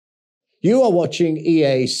You are watching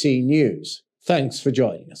EAC News. Thanks for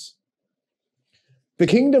joining us. The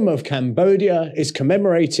Kingdom of Cambodia is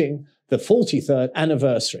commemorating the 43rd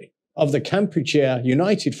anniversary of the Kampuchea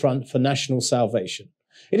United Front for National Salvation.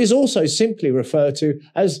 It is also simply referred to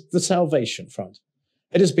as the Salvation Front.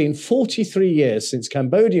 It has been 43 years since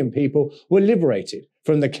Cambodian people were liberated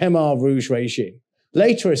from the Khmer Rouge regime,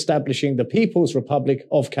 later establishing the People's Republic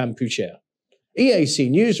of Kampuchea.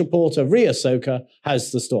 EAC News reporter Ria Soka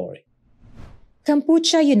has the story.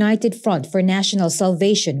 Kampuchea United Front for National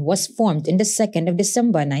Salvation was formed on the 2nd of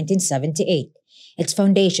December 1978. Its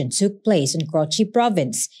foundation took place in Kratie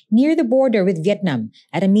province, near the border with Vietnam,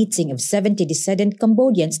 at a meeting of 70 dissident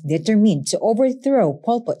Cambodians determined to overthrow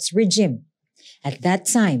Pol Pot's regime. At that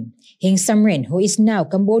time, Heng Samrin, who is now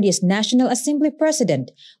Cambodia's National Assembly President,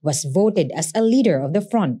 was voted as a leader of the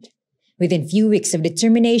front. Within few weeks of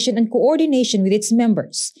determination and coordination with its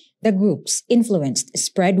members, the group's influence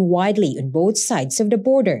spread widely on both sides of the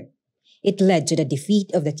border. It led to the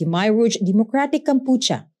defeat of the Khmer Rouge Democratic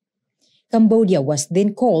Kampuchea. Cambodia was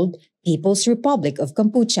then called People's Republic of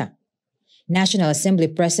Kampuchea. National Assembly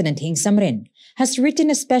President Heng Samrin has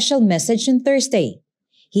written a special message on Thursday.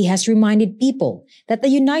 He has reminded people that the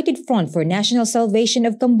United Front for National Salvation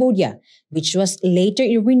of Cambodia, which was later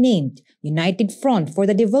renamed United Front for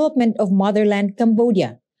the Development of Motherland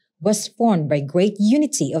Cambodia, was formed by great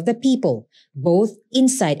unity of the people, both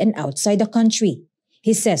inside and outside the country.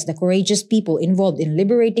 He says the courageous people involved in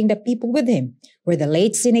liberating the people with him were the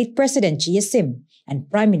late Senate President Chea Sim and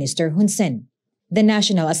Prime Minister Hun Sen. The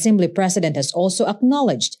National Assembly President has also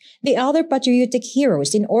acknowledged the other patriotic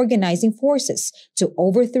heroes in organizing forces to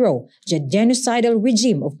overthrow the genocidal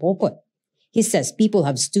regime of Pol Pot. He says people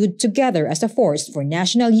have stood together as a force for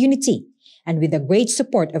national unity and with the great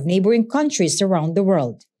support of neighboring countries around the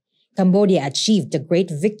world. Cambodia achieved a great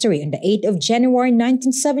victory on the 8th of January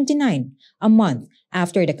 1979, a month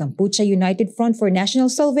after the Kampuchea United Front for National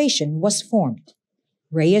Salvation was formed.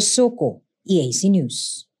 Reyes Soko, EAC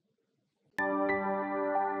News.